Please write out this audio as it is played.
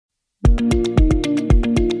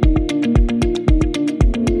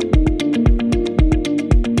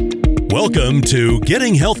Welcome to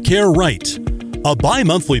Getting Healthcare Right, a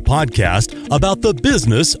bi-monthly podcast about the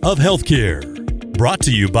business of healthcare. Brought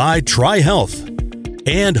to you by TriHealth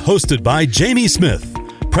and hosted by Jamie Smith,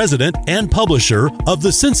 president and publisher of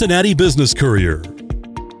the Cincinnati Business Courier.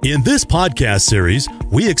 In this podcast series,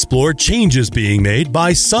 we explore changes being made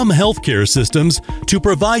by some healthcare systems to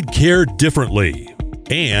provide care differently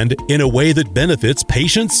and in a way that benefits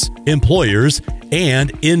patients, employers,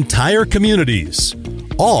 and entire communities,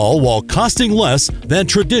 all while costing less than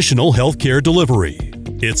traditional healthcare delivery.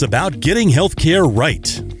 It's about getting healthcare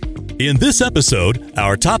right. In this episode,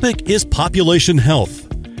 our topic is population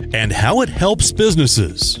health and how it helps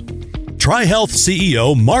businesses. TriHealth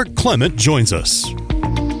CEO Mark Clement joins us.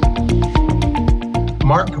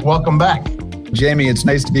 Mark, welcome back. Jamie, it's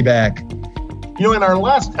nice to be back. You know, in our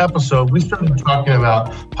last episode, we started talking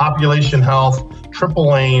about population health,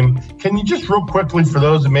 triple aim. Can you just real quickly, for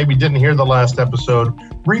those that maybe didn't hear the last episode,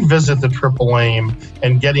 revisit the triple aim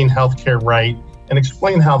and getting healthcare right and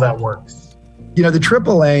explain how that works? You know, the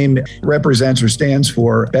triple aim represents or stands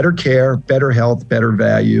for better care, better health, better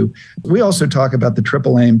value. We also talk about the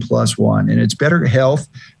triple aim plus one, and it's better health,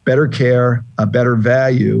 better care, a better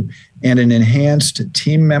value, and an enhanced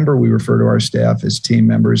team member. We refer to our staff as team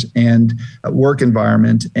members, and a work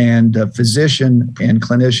environment, and a physician and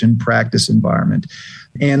clinician practice environment.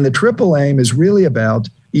 And the triple aim is really about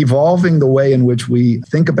evolving the way in which we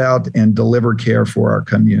think about and deliver care for our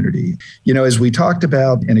community. You know, as we talked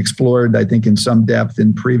about and explored, I think in some depth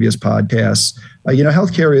in previous podcasts,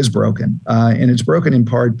 healthcare is broken. And it's broken in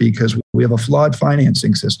part because we have a flawed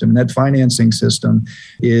financing system. And that financing system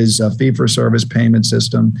is a fee-for-service payment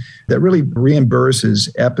system that really reimburses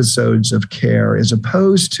episodes of care as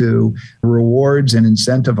opposed to rewards and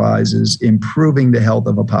incentivizes improving the health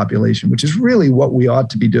of a population, which is really what we ought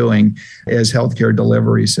to be doing as healthcare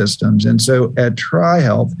delivery systems. And so at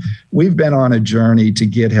TriHealth, we've been on a journey to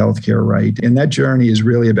get healthcare right. And that journey is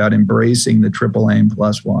really about embracing the triple aim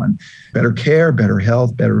plus one. Better care, better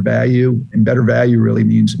health, better value. And better value really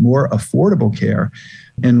means more affordable care.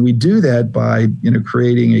 And we do that by,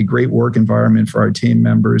 creating a great work environment for our team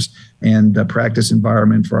members and a practice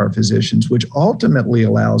environment for our physicians, which ultimately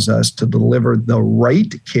allows us to deliver the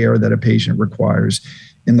right care that a patient requires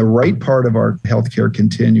in the right part of our healthcare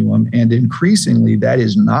continuum. And increasingly, that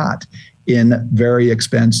is not in very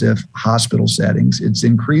expensive hospital settings. It's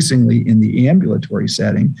increasingly in the ambulatory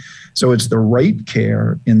setting. So it's the right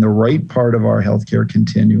care in the right part of our healthcare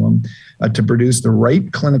continuum to produce the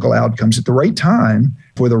right clinical outcomes at the right time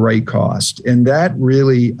for the right cost. And that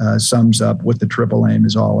really sums up what the triple aim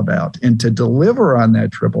is all about. And to deliver on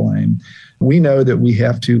that triple aim, we know that we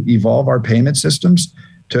have to evolve our payment systems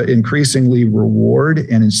to increasingly reward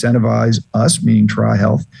and incentivize us, meaning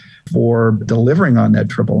TriHealth, for delivering on that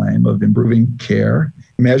triple aim of improving care,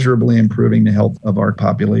 measurably improving the health of our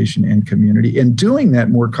population and community, and doing that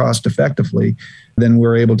more cost effectively than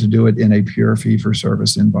we're able to do it in a pure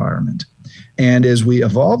fee-for-service environment. And as we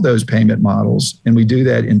evolve those payment models, and we do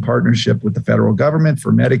that in partnership with the federal government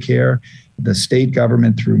for Medicare, the state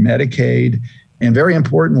government through Medicaid, and very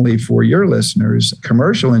importantly for your listeners,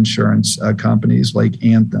 commercial insurance companies like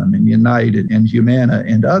Anthem and United and Humana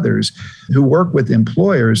and others who work with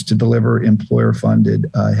employers to deliver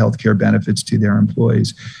employer-funded healthcare benefits to their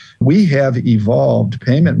employees. We have evolved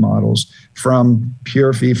payment models from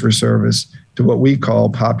pure fee-for-service to what we call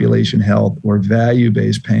population health or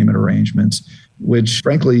value-based payment arrangements, which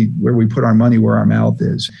frankly, where we put our money where our mouth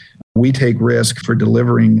is. We take risk for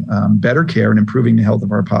delivering better care and improving the health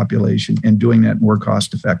of our population and doing that more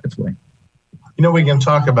cost effectively. You know, we can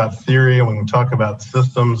talk about theory and we can talk about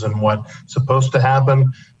systems and what's supposed to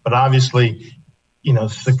happen, but obviously,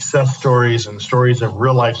 success stories and stories of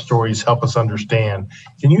real life stories help us understand.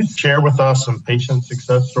 Can you share with us some patient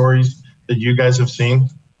success stories that you guys have seen?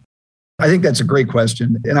 I think that's a great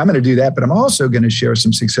question. And I'm going to do that, but I'm also going to share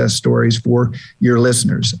some success stories for your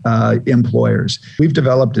listeners, employers. We've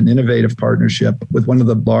developed an innovative partnership with one of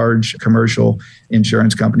the large commercial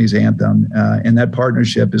insurance companies, Anthem. And that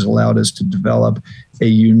partnership has allowed us to develop a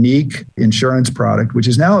unique insurance product, which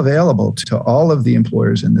is now available to all of the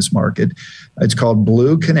employers in this market. It's called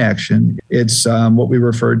Blue Connection. It's what we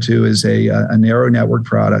refer to as a narrow network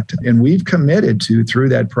product. And we've committed to, through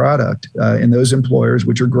that product, and those employers,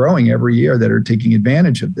 which are growing every year that are taking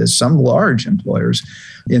advantage of this, some large employers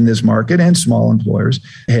in this market and small employers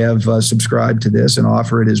have subscribed to this and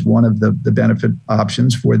offer it as one of the benefit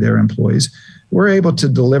options for their employees. We're able to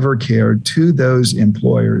deliver care to those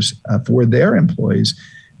employers for their employees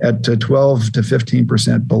at 12 to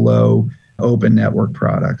 15% below open network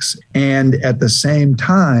products, and at the same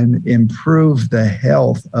time, improve the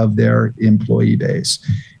health of their employee base.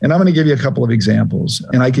 And I'm going to give you a couple of examples,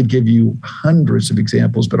 and I could give you hundreds of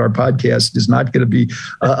examples, but our podcast is not going to be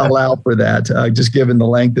allowed for that, just given the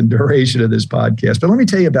length and duration of this podcast. But let me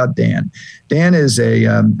tell you about Dan. Dan is a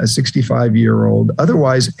 65-year-old,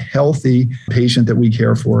 otherwise healthy patient that we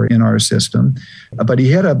care for in our system, but he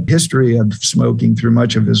had a history of smoking through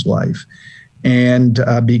much of his life. And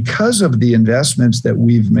because of the investments that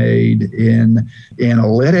we've made in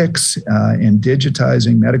analytics and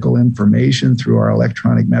digitizing medical information through our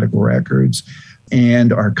electronic medical records,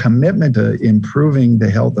 and our commitment to improving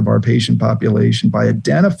the health of our patient population by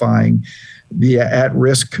identifying the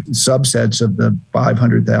at-risk subsets of the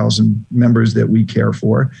 500,000 members that we care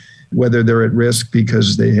for, whether they're at risk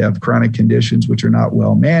because they have chronic conditions which are not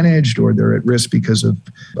well managed, or they're at risk because of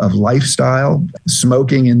lifestyle,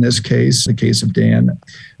 smoking in this case, the case of Dan.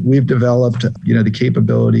 We've developed, the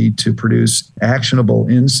capability to produce actionable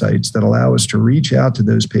insights that allow us to reach out to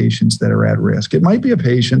those patients that are at risk. It might be a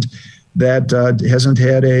patient that hasn't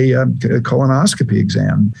had a colonoscopy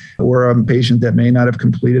exam, or a patient that may not have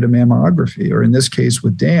completed a mammography, or in this case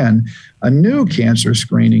with Dan, a new cancer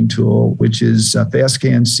screening tool, which is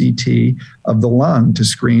FastScan CT of the lung to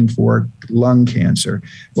screen for lung cancer.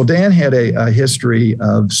 Well, Dan had a history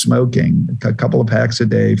of smoking, a couple of packs a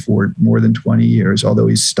day for more than 20 years, although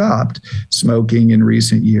he stopped smoking in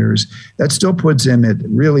recent years. That still puts him at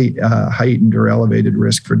really heightened or elevated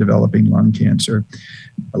risk for developing lung cancer.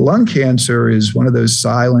 Lung cancer is one of those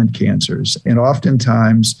silent cancers, and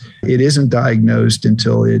oftentimes it isn't diagnosed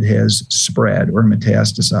until it has spread or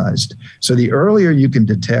metastasized. So the earlier you can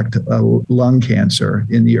detect lung cancer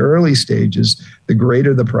in the early stages, the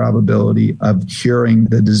greater the probability of curing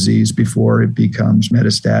the disease before it becomes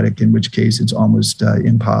metastatic, in which case it's almost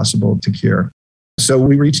impossible to cure. So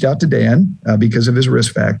we reached out to Dan because of his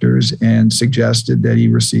risk factors and suggested that he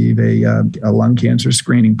receive a lung cancer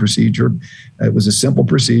screening procedure. It was a simple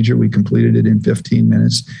procedure. We completed it in 15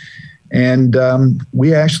 minutes. And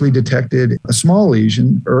we actually detected a small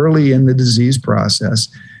lesion early in the disease process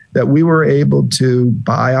that we were able to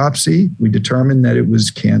biopsy. We determined that it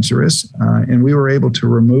was cancerous, and we were able to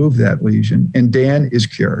remove that lesion. And Dan is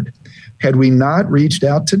cured. Had we not reached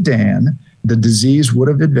out to Dan, the disease would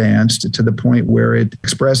have advanced to the point where it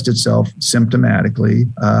expressed itself symptomatically.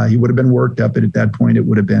 He would have been worked up, and at that point, it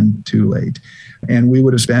would have been too late. And we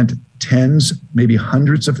would have spent tens, maybe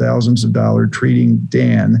hundreds of thousands of dollars treating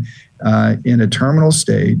Dan in a terminal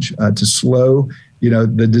stage to slow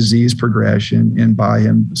the disease progression and buy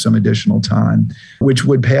him some additional time, which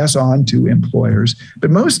would pass on to employers.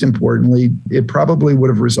 But most importantly, it probably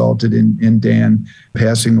would have resulted in Dan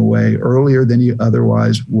passing away earlier than he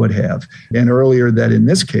otherwise would have, and earlier that in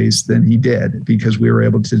this case than he did, because we were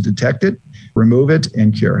able to detect it, remove it,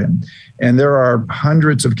 and cure him. And there are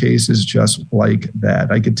hundreds of cases just like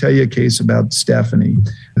that. I could tell you a case about Stephanie,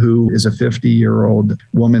 who is a 50-year-old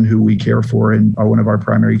woman who we care for in one of our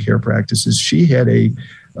primary care practices. She had a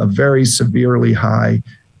very severely high,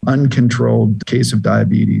 uncontrolled case of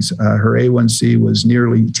diabetes. Her A1C was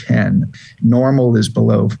nearly 10. Normal is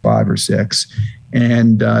below 5 or 6.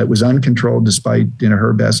 And it was uncontrolled despite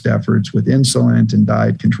her best efforts with insulin and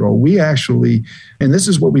diet control. We actually, and this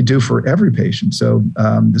is what we do for every patient. So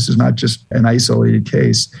this is not just an isolated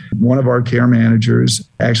case. One of our care managers,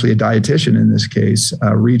 actually a dietitian in this case,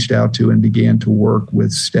 reached out to and began to work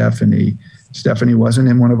with Stephanie. Stephanie wasn't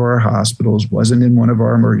in one of our hospitals, wasn't in one of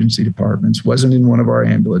our emergency departments, wasn't in one of our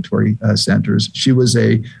ambulatory centers. She was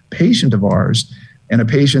a patient of ours, and a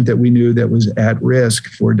patient that we knew that was at risk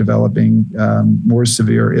for developing more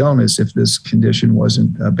severe illness if this condition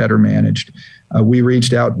wasn't better managed. We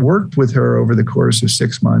reached out, worked with her over the course of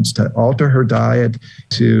 6 months to alter her diet,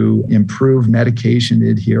 to improve medication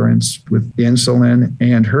adherence with insulin,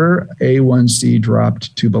 and her A1C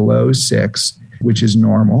dropped to below 6, which is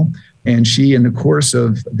normal. And she, in the course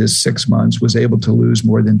of this 6 months, was able to lose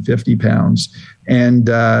more than 50 pounds. And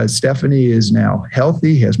Stephanie is now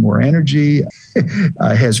healthy, has more energy,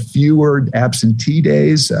 has fewer absentee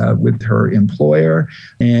days with her employer,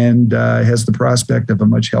 and has the prospect of a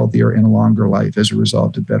much healthier and longer life as a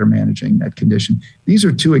result of better managing that condition. These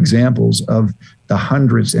are two examples of the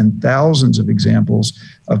hundreds and thousands of examples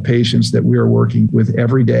of patients that we are working with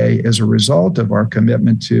every day as a result of our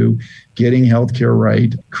commitment to getting healthcare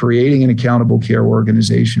right, creating an accountable care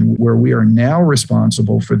organization where we are now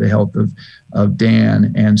responsible for the health of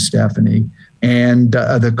Dan and Stephanie. And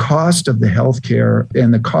the cost of the healthcare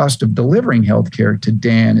and the cost of delivering healthcare to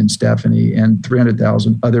Dan and Stephanie and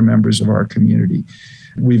 300,000 other members of our community.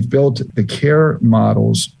 We've built the care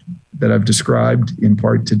models that I've described in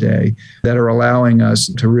part today that are allowing us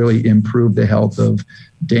to really improve the health of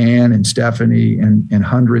Dan and Stephanie and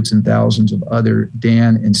hundreds and thousands of other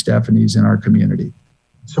Dan and Stephanies in our community.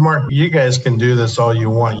 So Mark, you guys can do this all you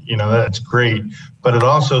want. That's great. But it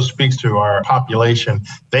also speaks to our population.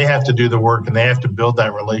 They have to do the work and they have to build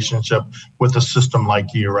that relationship with a system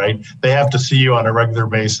like you, right? They have to see you on a regular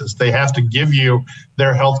basis. They have to give you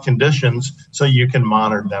their health conditions so you can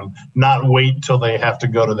monitor them, not wait till they have to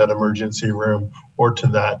go to that emergency room or to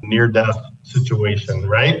that near-death situation,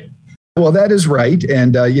 right? Well, that is right.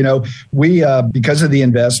 And, we, because of the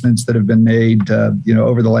investments that have been made,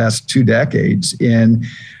 over the last 2 decades in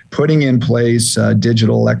putting in place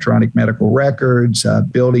digital electronic medical records,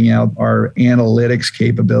 building out our analytics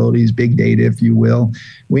capabilities, big data, if you will,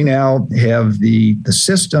 we now have the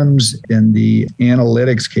systems and the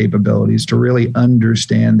analytics capabilities to really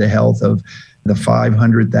understand the health of the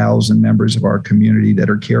 500,000 members of our community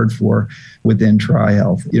that are cared for within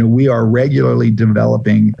TriHealth. We are regularly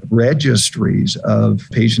developing registries of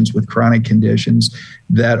patients with chronic conditions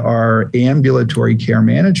that our ambulatory care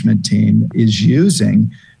management team is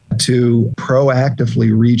using to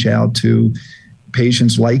proactively reach out to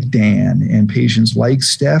patients like Dan and patients like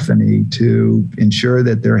Stephanie to ensure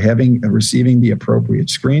that they're receiving the appropriate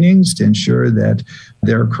screenings, to ensure that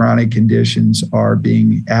their chronic conditions are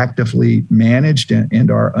being actively managed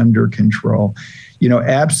and are under control.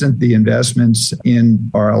 Absent the investments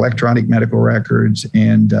in our electronic medical records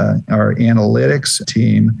and our analytics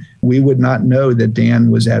team, we would not know that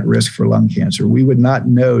Dan was at risk for lung cancer. We would not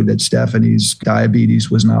know that Stephanie's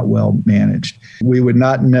diabetes was not well managed. We would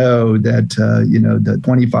not know that, the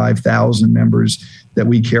 25,000 members that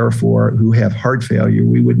we care for who have heart failure,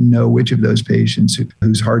 we wouldn't know which of those patients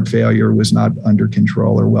whose heart failure was not under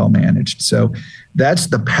control or well managed. So that's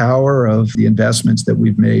the power of the investments that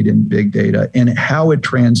we've made in big data and how it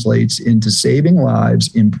translates into saving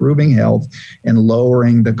lives, improving health, and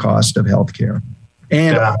lowering the cost of healthcare,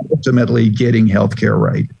 and ultimately getting healthcare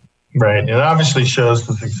right. Right. It obviously shows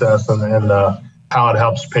the success and how it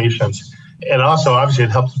helps patients. And also, obviously,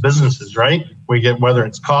 it helps businesses, right? We get whether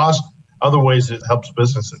it's cost, other ways it helps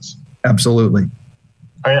businesses. Absolutely.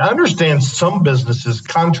 I understand some businesses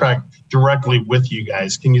contract directly with you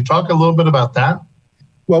guys. Can you talk a little bit about that?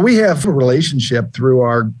 Well, we have a relationship through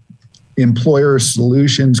our Employer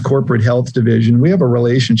Solutions Corporate Health Division. We have a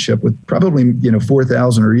relationship with probably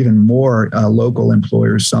 4,000 or even more local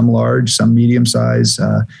employers, some large, some medium size,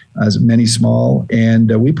 as many small.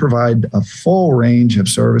 And we provide a full range of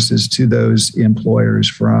services to those employers,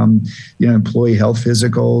 from employee health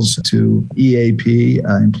physicals to EAP,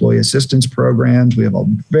 employee assistance programs. We have a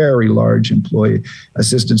very large employee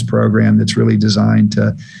assistance program that's really designed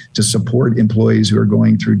to support employees who are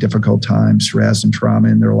going through difficult times, stress and trauma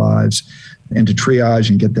in their lives, and to triage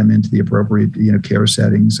and get them into the appropriate care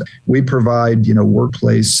settings. We provide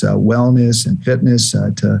workplace wellness and fitness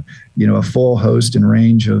to a full host and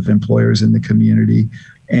range of employers in the community.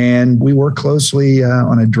 And we work closely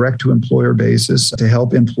on a direct-to-employer basis to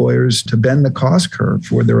help employers to bend the cost curve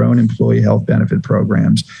for their own employee health benefit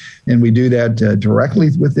programs. And we do that directly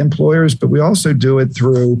with employers, but we also do it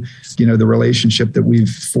through, the relationship that we've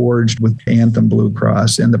forged with Anthem Blue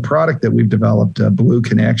Cross and the product that we've developed, Blue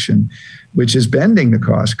Connection, which is bending the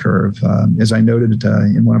cost curve. As I noted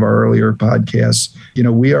in one of our earlier podcasts,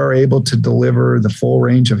 we are able to deliver the full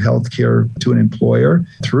range of healthcare to an employer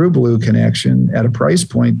through Blue Connection at a price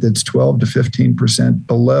point that's 12 to 15%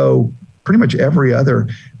 below pretty much every other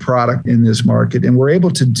product in this market. And we're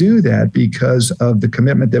able to do that because of the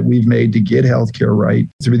commitment that we've made to get healthcare right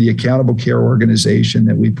through the accountable care organization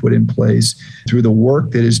that we put in place, through the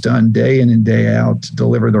work that is done day in and day out to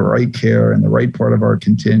deliver the right care in the right part of our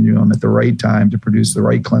continuum at the right time to produce the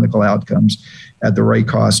right clinical outcomes at the right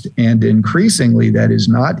cost. And increasingly, that is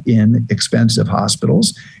not in expensive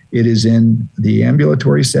hospitals. It is in the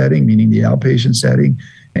ambulatory setting, meaning the outpatient setting.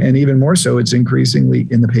 And even more so, it's increasingly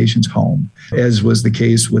in the patient's home, as was the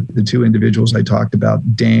case with the 2 individuals I talked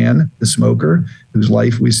about. Dan, the smoker, whose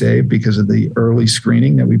life we saved because of the early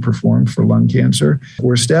screening that we performed for lung cancer,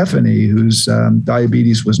 or Stephanie, whose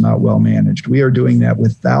diabetes was not well managed. We are doing that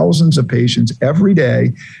with thousands of patients every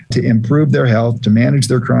day to improve their health, to manage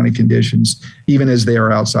their chronic conditions, even as they are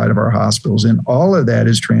outside of our hospitals. And all of that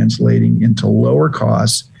is translating into lower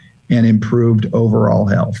costs and improved overall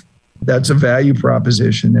health. That's a value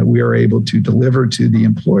proposition that we are able to deliver to the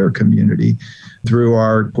employer community through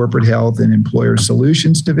our Corporate Health and Employer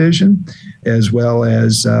Solutions Division, as well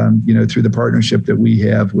as through the partnership that we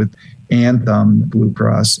have with Anthem Blue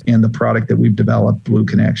Cross and the product that we've developed, Blue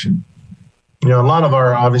Connection. A lot of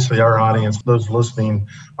our audience, those listening,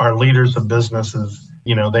 are leaders of businesses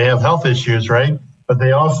they have health issues, right? But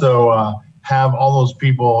they also have all those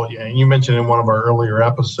people, and you mentioned in one of our earlier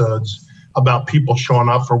episodes about people showing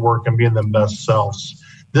up for work and being their best selves.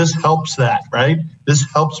 This helps that, right? This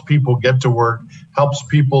helps people get to work, helps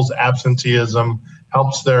people's absenteeism,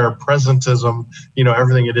 helps their presentism,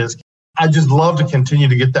 everything it is. I just love to continue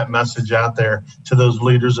to get that message out there to those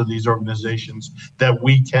leaders of these organizations that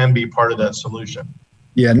we can be part of that solution.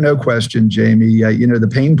 Yeah, no question, Jamie. The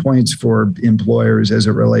pain points for employers as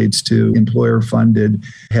it relates to employer-funded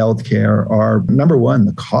healthcare are, number one,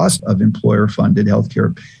 the cost of employer-funded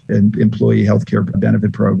healthcare and employee healthcare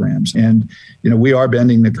benefit programs. And, we are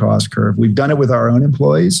bending the cost curve. We've done it with our own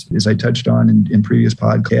employees, as I touched on in previous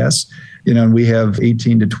podcasts. And we have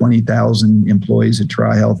 18 to 20,000 employees at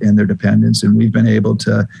TriHealth and their dependents, and we've been able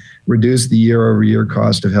to reduce the year-over-year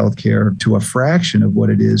cost of healthcare to a fraction of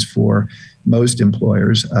what it is for most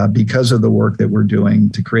employers because of the work that we're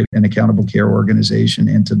doing to create an accountable care organization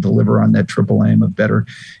and to deliver on that triple aim of better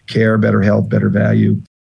care, better health, better value.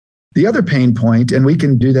 The other pain point, and we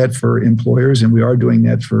can do that for employers, and we are doing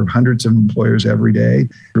that for hundreds of employers every day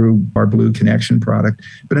through our Blue Connection product.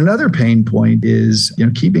 But another pain point is,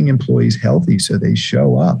 keeping employees healthy so they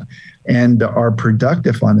show up and are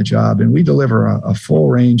productive on the job. And we deliver a full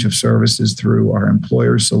range of services through our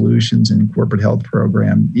Employer Solutions and Corporate Health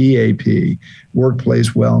Program, EAP,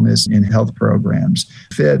 workplace wellness and health programs,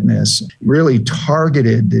 fitness, really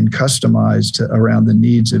targeted and customized around the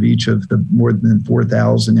needs of each of the more than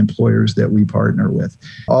 4,000 employers that we partner with,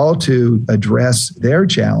 all to address their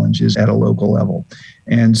challenges at a local level.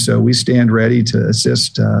 And so we stand ready to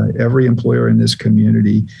assist every employer in this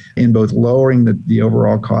community in both lowering the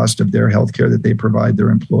overall cost of their healthcare that they provide their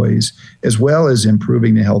employees, as well as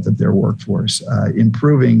improving the health of their workforce,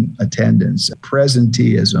 improving attendance,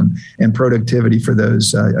 presenteeism, and productivity for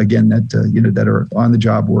those, that are on the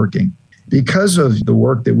job working. Because of the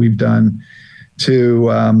work that we've done to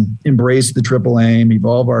embrace the triple aim,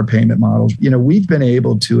 evolve our payment models. We've been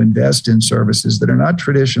able to invest in services that are not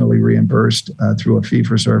traditionally reimbursed through a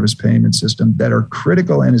fee-for-service payment system that are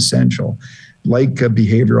critical and essential, like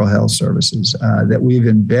behavioral health services that we've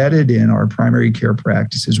embedded in our primary care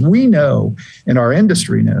practices. We know, and our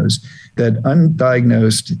industry knows, that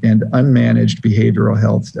undiagnosed and unmanaged behavioral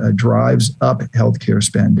health drives up healthcare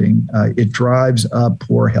spending. It drives up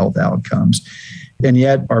poor health outcomes. And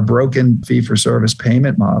yet our broken fee-for-service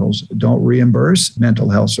payment models don't reimburse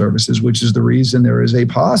mental health services, which is the reason there is a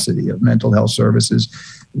paucity of mental health services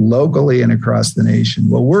locally and across the nation.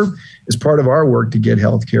 Well, as part of our work to get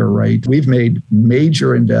healthcare right, we've made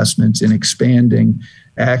major investments in expanding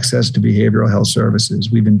access to behavioral health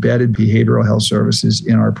services. We've embedded behavioral health services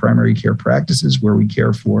in our primary care practices where we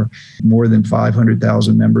care for more than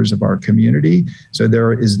 500,000 members of our community. So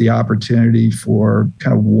there is the opportunity for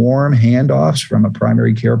kind of warm handoffs from a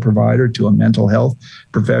primary care provider to a mental health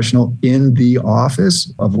professional in the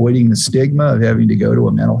office, avoiding the stigma of having to go to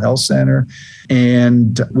a mental health center.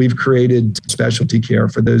 And we've created specialty care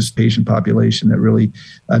for those patient population that really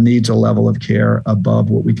needs a level of care above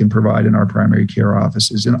what we can provide in our primary care offices.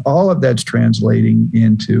 And all of that's translating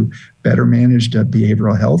into better managed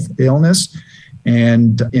behavioral health illness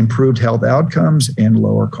and improved health outcomes and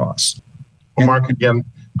lower costs. Well, Mark, again,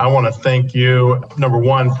 I want to thank you, number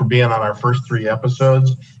one, for being on our first 3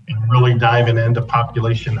 episodes and really diving into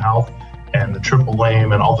population health and the triple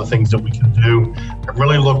aim and all the things that we can do. I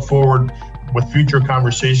really look forward with future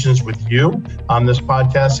conversations with you on this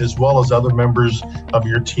podcast, as well as other members of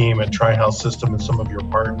your team at TriHealth System and some of your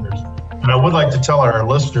partners. And I would like to tell our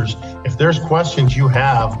listeners, if there's questions you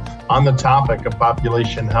have on the topic of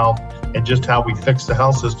population health and just how we fix the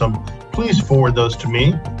health system, please forward those to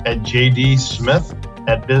me at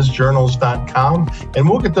jdsmith@bizjournals.com, and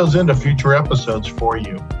we'll get those into future episodes for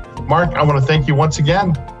you. Mark, I want to thank you once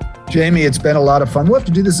again. Jamie, it's been a lot of fun. We'll have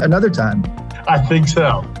to do this another time. I think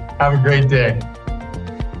so. Have a great day.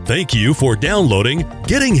 Thank you for downloading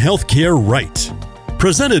Getting Healthcare Right,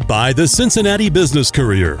 presented by the Cincinnati Business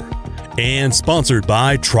Courier and sponsored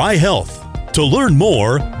by TriHealth. To learn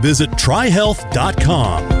more, visit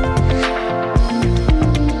TriHealth.com.